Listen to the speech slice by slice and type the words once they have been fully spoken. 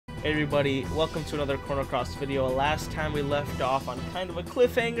Hey everybody, welcome to another Chrono Cross video. Last time we left off on kind of a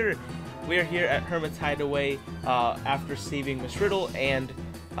cliffhanger. We're here at Hermit's Hideaway after saving Miss Riddle and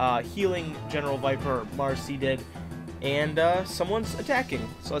healing General Viper, Marcy did, and someone's attacking.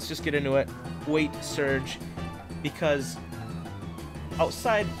 So let's just get into it. Wait, Surge, because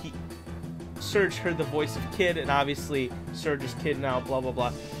outside Surge heard the voice of Kid, and obviously Surge is Kid now, blah blah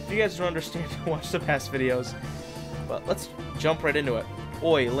blah. If you guys don't understand, watch the past videos. But let's jump right into it.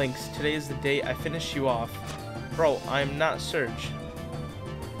 Oi, Lynx, today is the day I finish you off. Bro, I'm not Surge.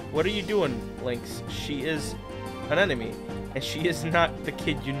 What are you doing, Lynx? She is an enemy, and she is not the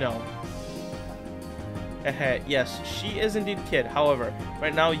Kid you know. Yes, she is indeed Kid. However,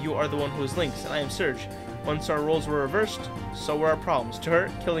 right now you are the one who is Lynx, and I am Surge. Once our roles were reversed, so were our problems. To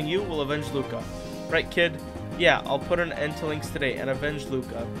her, killing you will avenge Luca. Right, Kid? Yeah, I'll put an end to Lynx today and avenge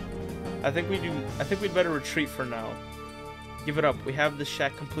Luca. I think we'd better retreat for now. Give it up. We have this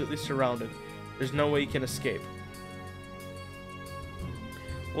shack completely surrounded. There's no way you can escape.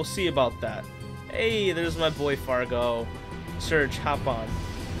 We'll see about that. Hey, there's my boy Fargo. Surge, hop on.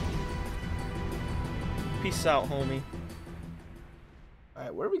 Peace out, homie.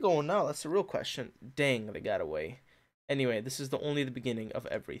 Alright, where are we going now? That's the real question. Dang, they got away. Anyway, this is only the beginning of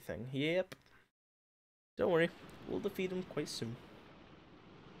everything. Yep. Don't worry. We'll defeat him quite soon.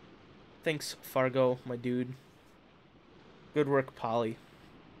 Thanks, Fargo, my dude. Good work, Polly.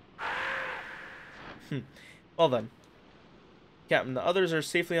 Well then. Captain, the others are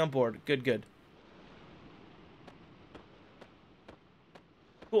safely on board. Good, good.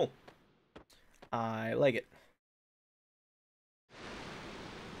 Cool. I like it.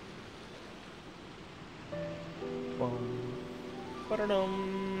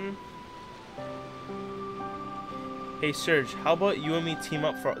 Hey, Surge, how about you and me team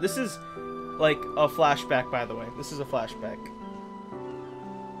up for... This is... like a flashback, by the way. This is a flashback.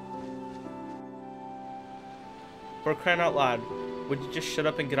 For crying out loud, would you just shut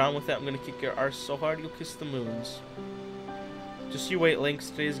up and get on with it? I'm gonna kick your arse so hard you'll kiss the moons. Just you wait, Lynx.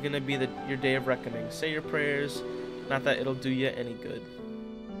 Today's gonna be your day of reckoning. Say your prayers. Not that it'll do you any good.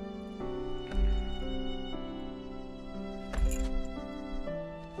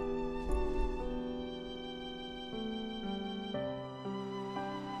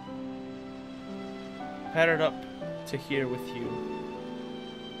 Patterned up to here with you.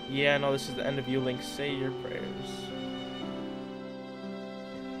 Yeah, no, this is the end of you, Lynx. Say your prayers.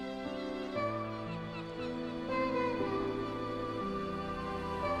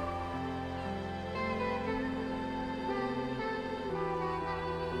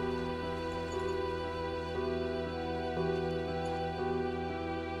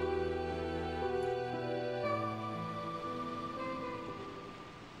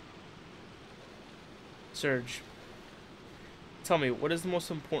 Surge, tell me, what is the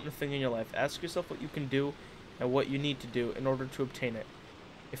most important thing in your life? Ask yourself what you can do and what you need to do in order to obtain it.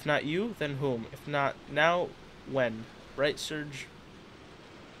 If not you, then whom? If not now, when? Right, Surge?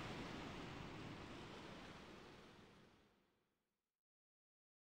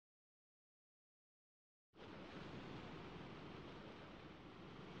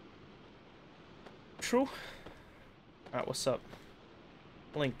 True. Alright, what's up?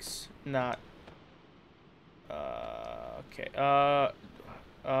 Lynx, not... okay,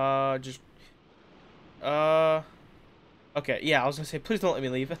 okay, yeah, I was gonna say, please don't let me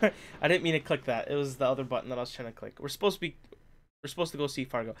leave. I didn't mean to click that. It was the other button that I was trying to click. We're supposed to go see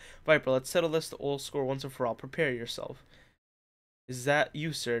Fargo. Viper, let's settle this old score once and for all. Prepare yourself. Is that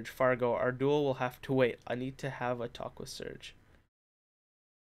you, Surge? Fargo, our duel will have to wait. I need to have a talk with Surge.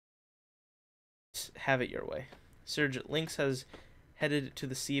 Have it your way. Surge, Lynx has headed to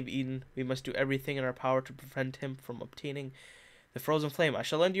the Sea of Eden. We must do everything in our power to prevent him from obtaining the frozen flame. I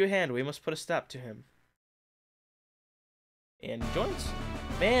shall lend you a hand. We must put a stop to him. And he joins.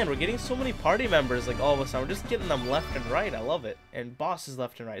 Man, we're getting so many party members, like, all of a sudden. We're just getting them left and right. I love it. And bosses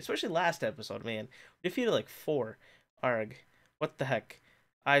left and right. Especially last episode, man. We defeated, like, 4. Arg. What the heck?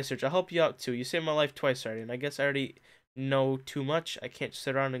 Aye, Surge, I'll help you out, too. You saved my life twice already, and I guess I already know too much. I can't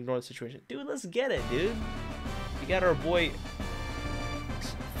sit around and ignore the situation. Dude, let's get it, dude. We got our boy...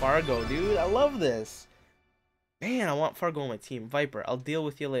 Fargo, dude. I love this. Man, I want Fargo on my team. Viper, I'll deal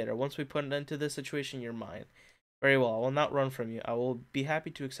with you later. Once we put an end to this situation, you're mine. Very well. I will not run from you. I will be happy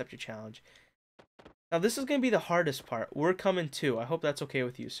to accept your challenge. Now, this is going to be the hardest part. We're coming too. I hope that's okay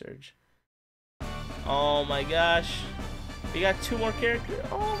with you, Surge. Oh my gosh. We got 2 more characters.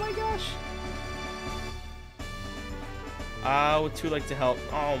 Oh my gosh. I would too like to help.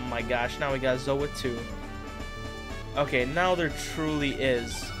 Oh my gosh. Now we got Zoa too. Okay, now there truly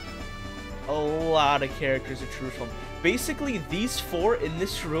is a lot of characters to choose from. basically these 4 in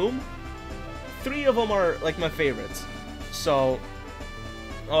this room, 3 of them are like my favorites. So,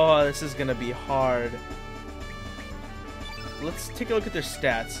 oh, this is gonna be hard. Let's take a look at their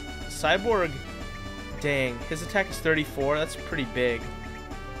stats. Cyborg, dang, his attack is 34. That's pretty big.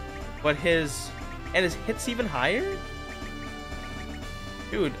 But his hit's even higher?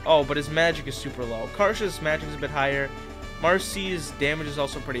 Dude, oh, but his magic is super low. Karsh's magic is a bit higher. Marcy's damage is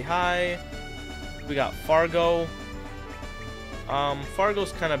also pretty high. We got Fargo.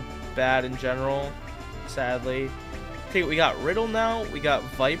 Fargo's kind of bad in general, sadly. Okay, we got Riddle now. We got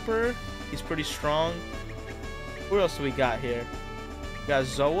Viper. He's pretty strong. What else do we got here? We got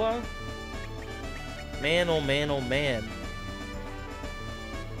Zoa. Man, oh man, oh man.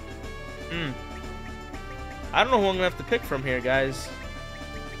 I don't know who I'm gonna have to pick from here, guys.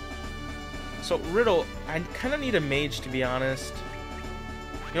 So Riddle, I kind of need a mage, to be honest.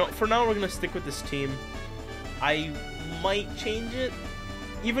 You know, for now we're gonna stick with this team. I might change it.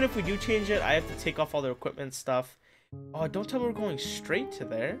 Even if we do change it, I have to take off all their equipment stuff. Oh, don't tell me we're going straight to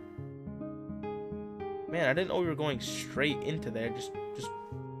there. Man, I didn't know we were going straight into there. Just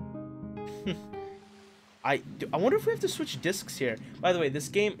I wonder if we have to switch discs here. By the way, this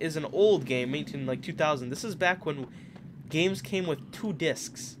game is an old game, made in like 2000. This is back when games came with 2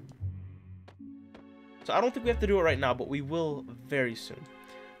 discs. So I don't think we have to do it right now, but we will very soon.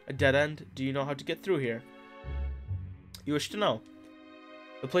 A dead end. Do you know how to get through here? You wish to know.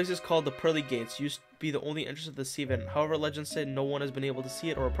 The place is called the Pearly Gates. Used to be the only entrance of the sea event. However, legend said no one has been able to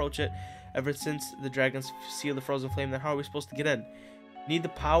see it or approach it ever since the dragons sealed the frozen flame. Then how are we supposed to get in? You need the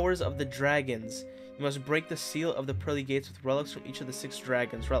powers of the dragons. You must break the seal of the Pearly Gates with relics from each of the 6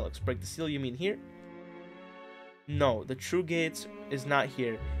 dragons. Relics. Break the seal, you mean here? No, the true gates is not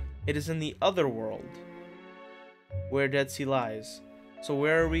here. It is in the other world, where Dead Sea lies. So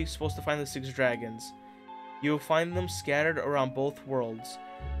where are we supposed to find the 6 dragons? You will find them scattered around both worlds,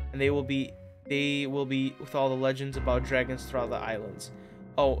 and they will be with all the legends about dragons throughout the islands.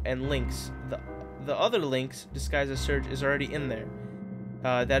 Oh, and Lynx. The other Lynx, disguised as Surge, is already in there.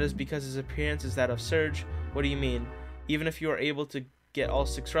 That is because his appearance is that of Surge. What do you mean? Even if you are able to get all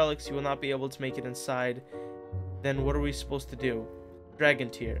 6 relics, you will not be able to make it inside. Then what are we supposed to do? Dragon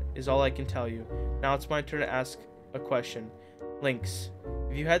tier is all I can tell you. Now it's my turn to ask a question. Lynx,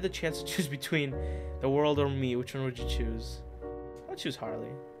 if you had the chance to choose between the world or me, which one would you choose? I'll choose Harle.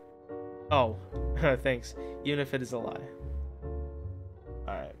 Oh, thanks. Even if it is a lie.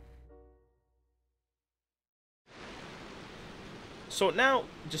 Alright. So now,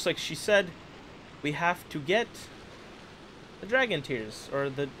 just like she said, we have to get the dragon tears,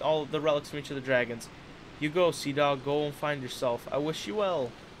 or all the relics from each of the dragons. You go, Sea Dog, go and find yourself. I wish you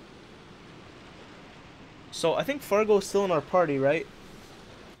well. So I think Fargo is still in our party, right?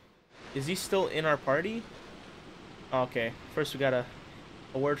 Is he still in our party? Okay, first we got a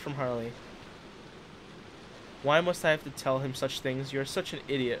word from Harle. Why must I have to tell him such things? You're such an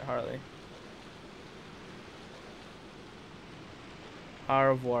idiot, Harle. Au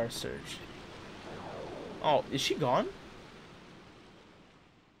revoir, Surge. Oh, is she gone?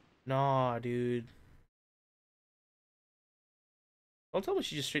 Nah, dude. Don't tell me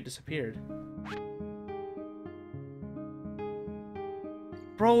she just straight disappeared.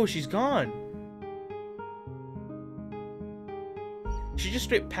 Bro, she's gone. She just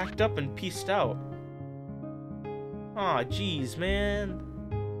straight packed up and peaced out. Aw, jeez, man.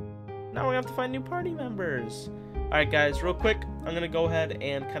 Now we have to find new party members. Alright, guys, real quick, I'm gonna go ahead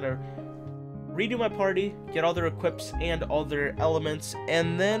and kind of redo my party, get all their equips and all their elements,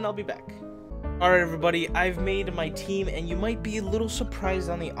 and then I'll be back. Alright, everybody, I've made my team, and you might be a little surprised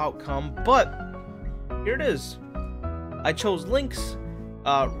on the outcome, but here it is. I chose Lynx,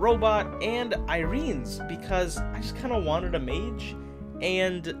 Robot, and Irene's because I just kind of wanted a mage,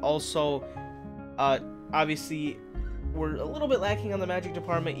 and also, obviously, we're a little bit lacking on the magic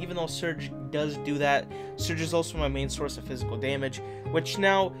department, even though Surge does do that. Surge is also my main source of physical damage, which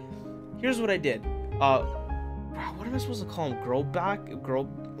now, here's what I did. What am I supposed to call him?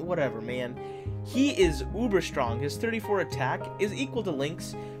 Whatever, man. He is uber strong. His 34 attack is equal to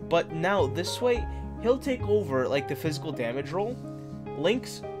Lynx, but now this way, he'll take over, like, the physical damage role.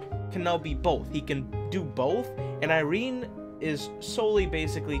 Lynx can now be both. He can do both, and Irene is solely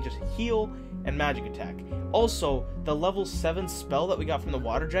basically just heal and magic attack. Also, the level 7 spell that we got from the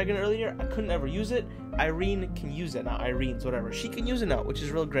water dragon earlier, I couldn't ever use it. Irene can use it now. Irene's, whatever. She can use it now, which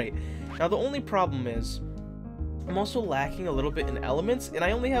is real great. Now, the only problem is, I'm also lacking a little bit in elements, and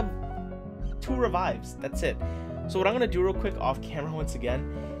I only have 2 revives. That's it. So what I'm going to do real quick off camera once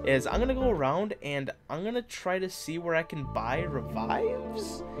again is I'm going to go around and I'm going to try to see where I can buy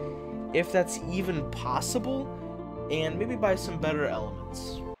revives. If that's even possible. and maybe buy some better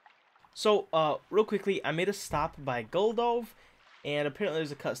elements. So, real quickly, I made a stop by Guldove, and apparently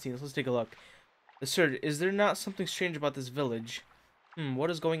there's a cutscene. So let's take a look. The Surge, is there not something strange about this village? What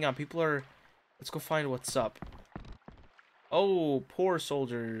is going on? People are... Let's go find what's up. Oh, poor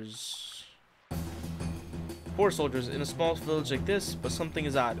soldiers. Poor soldiers in a small village like this, but something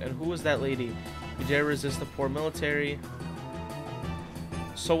is odd. And who is that lady? You dare resist the poor military?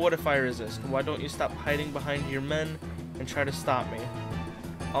 So what if I resist? Why don't you stop hiding behind your men and try to stop me?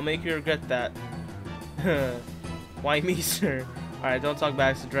 I'll make you regret that. Why me, sir? Alright, don't talk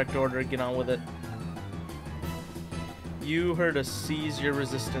back. It's a direct order. Get on with it. You heard us. Seize your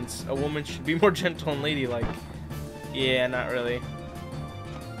resistance. A woman should be more gentle and ladylike. Yeah, not really.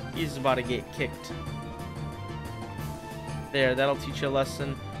 He's about to get kicked. There, that'll teach you a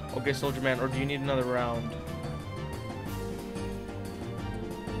lesson. Okay, soldier man, or do you need another round?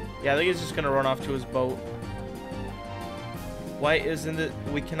 Yeah, I think he's just gonna run off to his boat. Why isn't it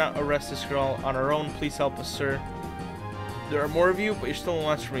we cannot arrest this girl on our own? Please help us, sir. There are more of you, but you're still in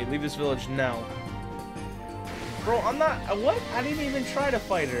watch for me. Leave this village now. Bro, I'm not... What? I didn't even try to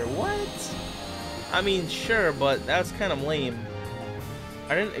fight her. What? I mean, sure, but that's kind of lame.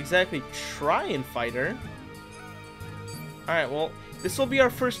 I didn't exactly try and fight her. Alright, well, this will be our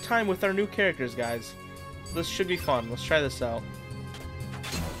first time with our new characters, guys. This should be fun. Let's try this out.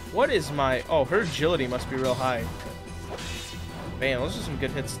 What is my... Oh, her agility must be real high. Man, those are some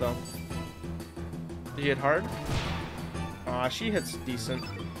good hits, though. Did you hit hard? Aw, she hits decent.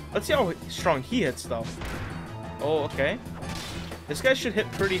 Let's see how strong he hits, though. Oh, okay. This guy should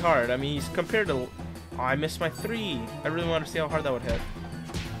hit pretty hard. I mean, he's compared to... Oh, I missed my 3. I really want to see how hard that would hit.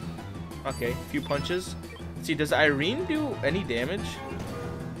 Okay, a few punches. Let's see, does Irene do any damage?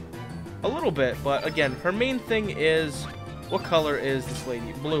 A little bit, but again, her main thing is... What color is this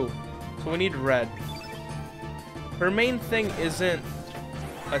lady? Blue. So we need red. Her main thing isn't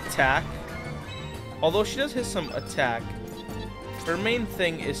attack. Although she does hit some attack. Her main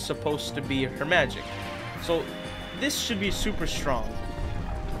thing is supposed to be her magic. So this should be super strong.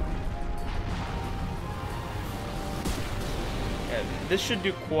 Yeah, this should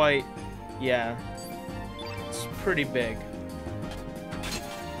do quite... Yeah. It's pretty big.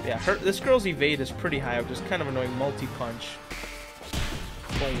 Yeah, this girl's evade is pretty high, which is kind of annoying. Multi-punch.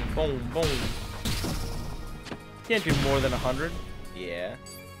 Boom, boom, boom. Can't do more than 100. Yeah.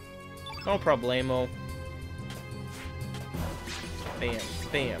 No problemo. Bam,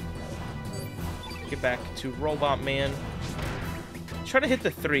 bam. Get back to Robot Man. Try to hit the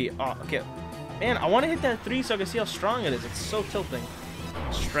 3. Oh, okay. Man, I want to hit that 3 so I can see how strong it is. It's so tilting.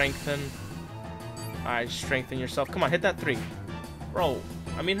 Strengthen. Alright, strengthen yourself. Come on, hit that 3. Bro,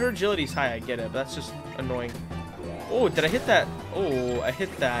 I mean, her agility's high, I get it, but that's just annoying. Oh, did I hit that? Oh, I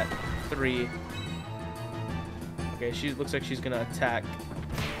hit that 3. Okay, she looks like she's gonna attack.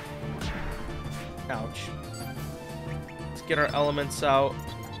 Ouch. Let's get our elements out.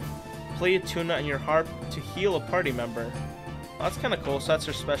 Play a tune on your harp to heal a party member. Oh, that's kind of cool. So that's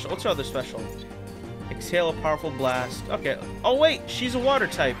her special. What's her other special? Exhale a powerful blast. Okay. Oh, wait. She's a water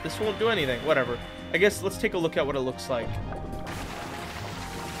type. This won't do anything. Whatever. I guess let's take a look at what it looks like.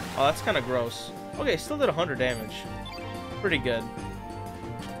 Oh, that's kind of gross. Okay, still did 100 damage. Pretty good.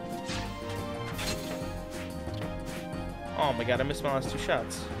 Oh my god, I missed my last 2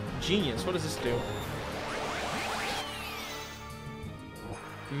 shots. Genius. What does this do?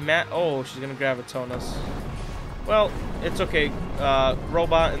 Oh, she's gonna graviton us. Well, it's okay.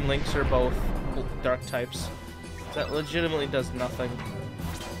 Robot and Lynx are both dark types. That legitimately does nothing.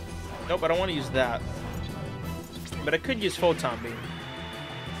 Nope, I don't want to use that. But I could use Photon Beam.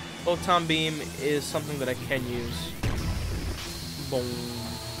 Photon Beam is something that I can use. Boom.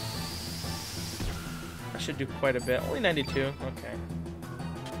 I should do quite a bit. Only 92. Okay.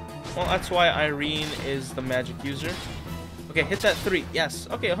 Well, that's why Irene is the magic user. Okay, hit that 3. Yes.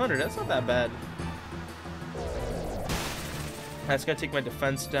 Okay, 100. That's not that bad. That's gonna take my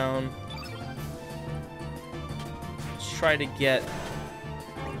defense down. Let's try to get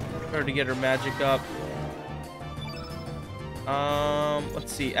her to get her magic up.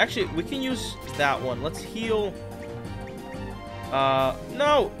 Let's see. Actually, we can use that one. Let's heal.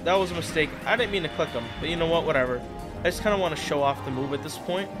 No! That was a mistake. I didn't mean to click them. But you know what? Whatever. I just kind of want to show off the move at this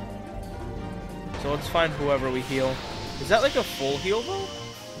point. So let's find whoever we heal. Is that like a full heal, though?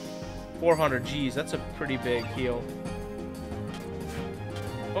 400. Geez, that's a pretty big heal.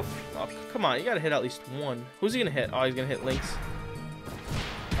 Oh, come on. You gotta hit at least 1. Who's he gonna hit? Oh, he's gonna hit Lynx.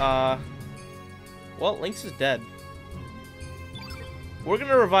 Well, Lynx is dead. We're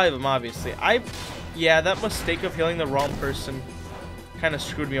gonna revive him, obviously. Yeah, that mistake of healing the wrong person kind of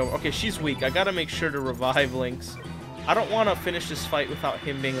screwed me over. Okay, she's weak. I gotta make sure to revive Lynx. I don't want to finish this fight without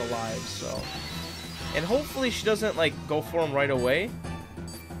him being alive, so. And hopefully she doesn't, like, go for him right away.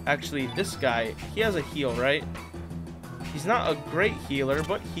 Actually, this guy, he has a heal, right? He's not a great healer,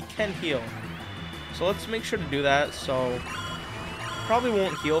 but he can heal. So let's make sure to do that, so. Probably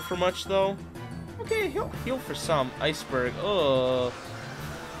won't heal for much, though. Okay, he'll heal for some. Iceberg, ugh.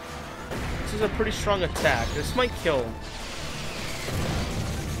 This is a pretty strong attack. This might kill.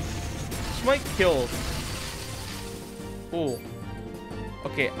 This might kill. Ooh.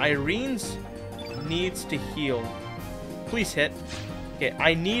 Okay, Irene's needs to heal. Please hit. Okay,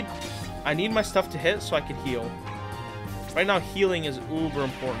 I need my stuff to hit so I can heal. Right now, healing is uber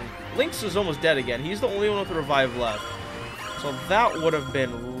important. Lynx is almost dead again. He's the only one with a revive left. So that would have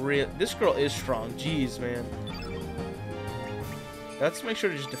been real. This girl is strong. Jeez, man. Let's make sure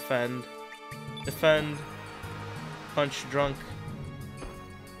to just defend. Defend. Punch drunk.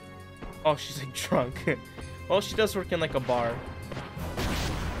 Oh, she's like drunk. Well, she does work in like a bar.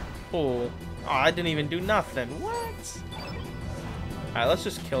 Oh, I didn't even do nothing. What? Alright, let's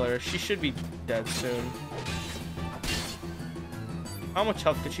just kill her. She should be dead soon. How much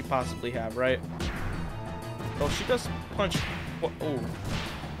health could she possibly have, right? Oh, she does punch. Oh.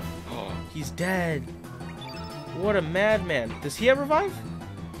 Oh, he's dead. What a madman. Does he have revive?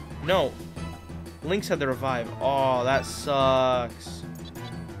 No. Lynx had the revive. Oh, that sucks.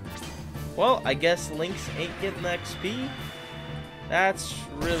 Well, I guess Lynx ain't getting the XP. That's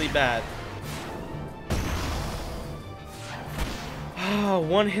really bad. Oh,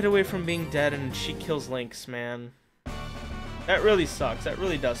 one hit away from being dead and she kills Lynx, man. That really sucks. That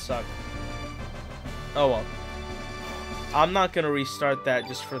really does suck. Oh well. I'm not gonna restart that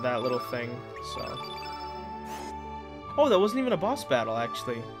just for that little thing, so. Oh, that wasn't even a boss battle,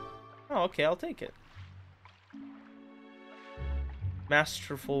 actually. Oh, okay, I'll take it.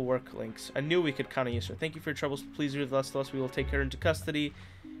 Masterful work, Lynx. I knew we could count on you, sir. Thank you for your troubles. Please leave us to us. We will take her into custody.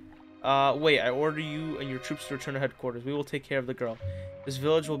 Wait, I order you and your troops to return to headquarters. We will take care of the girl. This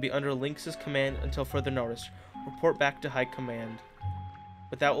village will be under Lynx's command until further notice. Report back to high command.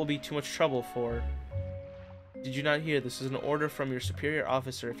 But that will be too much trouble for... Did you not hear? This is an order from your superior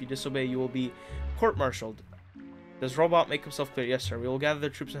officer. If you disobey, you will be court-martialed. Does Robot make himself clear? Yes, sir. We will gather the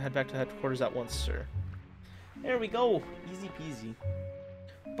troops and head back to headquarters at once, sir. There we go. Easy peasy.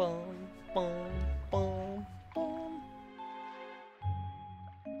 Boom, boom, boom, boom.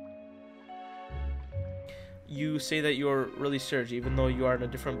 You say that you're really Serge, even though you are in a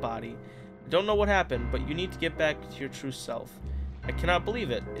different body. I don't know what happened, but you need to get back to your true self. I cannot believe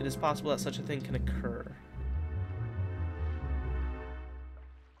it. It is possible that such a thing can occur.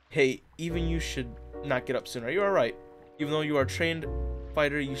 Hey, even you should not get up soon. Are you alright? Even though you are a trained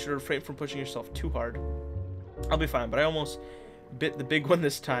fighter, you should refrain from pushing yourself too hard. I'll be fine, but I almost bit the big one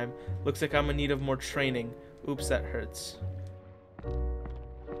this time. Looks like I'm in need of more training. Oops, that hurts.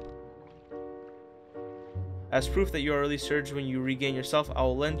 As proof that you are really Serge when you regain yourself, I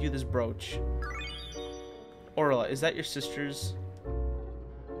will lend you this brooch. Orlha, is that your sister's?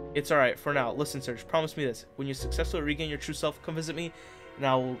 It's alright for now. Listen, Serge, promise me this. When you successfully regain your true self, come visit me, and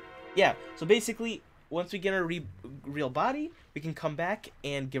I will... Yeah, so basically, once we get our real body, we can come back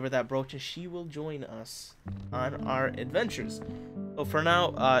and give her that brooch, and she will join us on our adventures. So for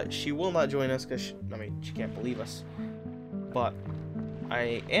now, she will not join us, because, I mean, she can't believe us. But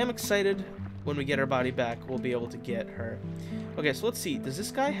I am excited. When we get our body back, we'll be able to get her. Okay, so let's see. Does this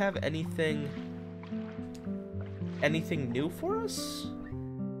guy have anything new for us?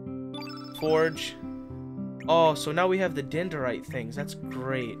 Forge. Oh, so now we have the dendrite things. That's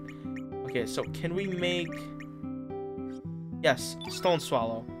great. Okay, so can we make... Yes, stone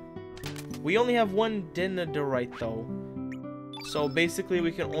swallow. We only have one dendrite though. So basically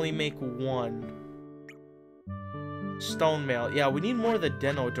we can only make one. Stone mail. Yeah, we need more of the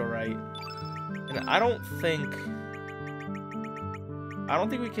dendrite. And I don't think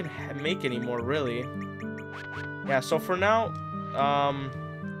we can make any more, really. Yeah, so for now,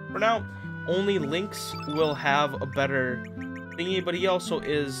 only Lynx will have a better thingy, but he also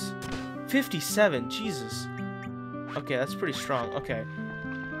is 57. Jesus. Okay, that's pretty strong. Okay,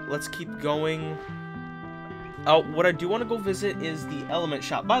 let's keep going. Oh, what I do want to go visit is the element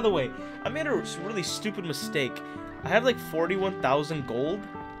shop. By the way, I made a really stupid mistake. I had like 41,000 gold.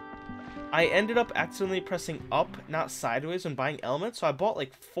 I ended up accidentally pressing up, not sideways, when buying elements, so I bought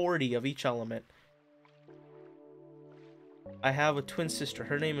like 40 of each element. I have a twin sister.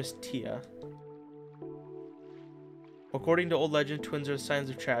 Her name is Tia. According to old legend, twins are signs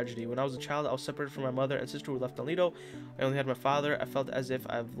of tragedy. When I was a child, I was separated from my mother and sister who left on Lido. I only had my father. I felt as if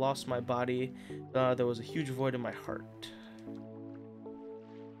I've lost my body. There was a huge void in my heart.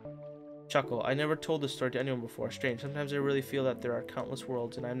 Chuckle. I never told this story to anyone before. Strange. Sometimes I really feel that there are countless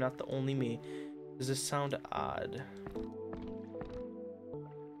worlds, and I'm not the only me. Does this sound odd?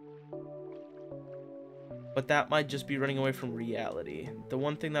 But that might just be running away from reality. The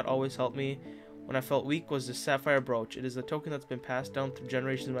one thing that always helped me when I felt weak was the sapphire brooch. It is a token that's been passed down through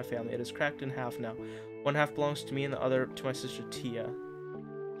generations of my family. It is cracked in half now. One half belongs to me and the other to my sister Tia.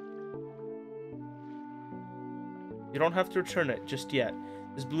 You don't have to return it just yet.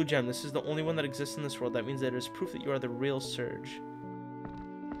 This blue gem, this is the only one that exists in this world. That means that it is proof that you are the real Surge.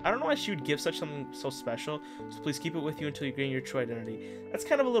 I don't know why she would give such something so special, so please keep it with you until you gain your true identity. That's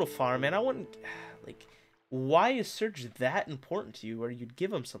kind of a little far, man. I wouldn't... Like, why is Surge that important to you where you'd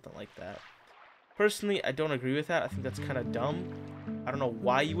give him something like that? Personally, I don't agree with that. I think that's kind of dumb. I don't know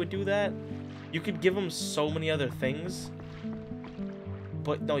why you would do that. You could give him so many other things.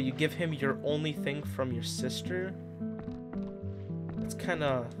 But no, you give him your only thing from your sister? It's kind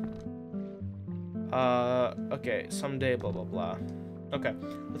of... okay, someday, blah, blah, blah. Okay,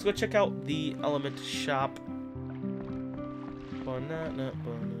 let's go check out the element shop.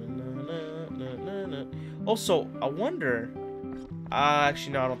 Also, I wonder...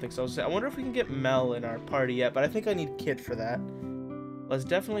 actually, no, I don't think so. I wonder if we can get Mel in our party yet, but I think I need Kid for that. Let's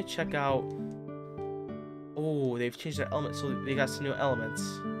definitely check out... Oh, they've changed their element, so they got some new elements.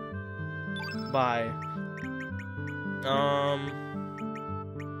 Bye.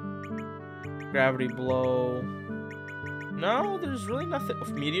 Gravity Blow. No, there's really nothing.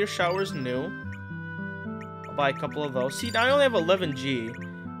 Meteor Shower's new. I'll buy a couple of those. See, now I only have 11G.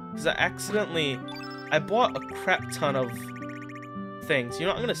 Because I bought a crap ton of things. You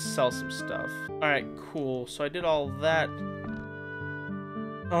know, I'm going to sell some stuff. Alright, cool. So I did all that.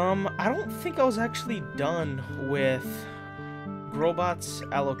 I don't think I was actually done with Grobot's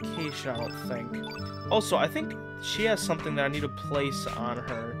allocation, I don't think. Also, I think she has something that I need to place on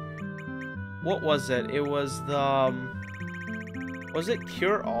her. What was it? It was the... was it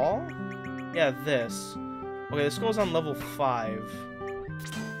Cure All? Yeah, this. Okay, this goes on level 5.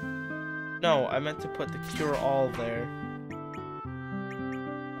 No, I meant to put the Cure All there.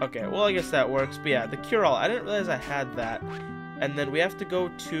 Okay, well, I guess that works. But yeah, the Cure All. I didn't realize I had that. And then we have to go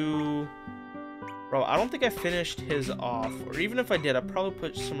to... Bro, I don't think I finished his off. Or even if I did, I'd probably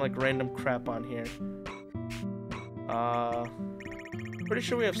put some, like, random crap on here. Pretty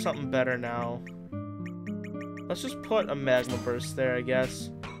sure we have something better now. Let's just put a Magma Burst there, I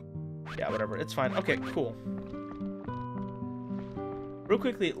guess. Yeah, whatever. It's fine. Okay, cool. Real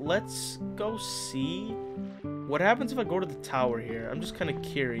quickly, let's go see what happens if I go to the tower here. I'm just kind of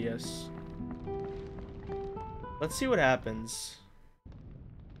curious. Let's see what happens.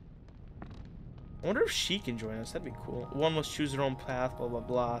 I wonder if she can join us. That'd be cool. One must choose their own path, blah, blah,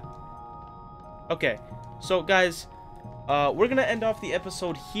 blah. Okay, so guys, we're going to end off the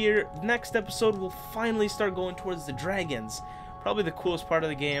episode here. Next episode, we'll finally start going towards the dragons. Probably the coolest part of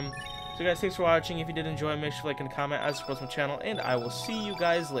the game. So guys, thanks for watching. If you did enjoy, make sure to like and comment, as support my channel, and I will see you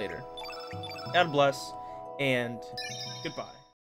guys later. God bless, and goodbye.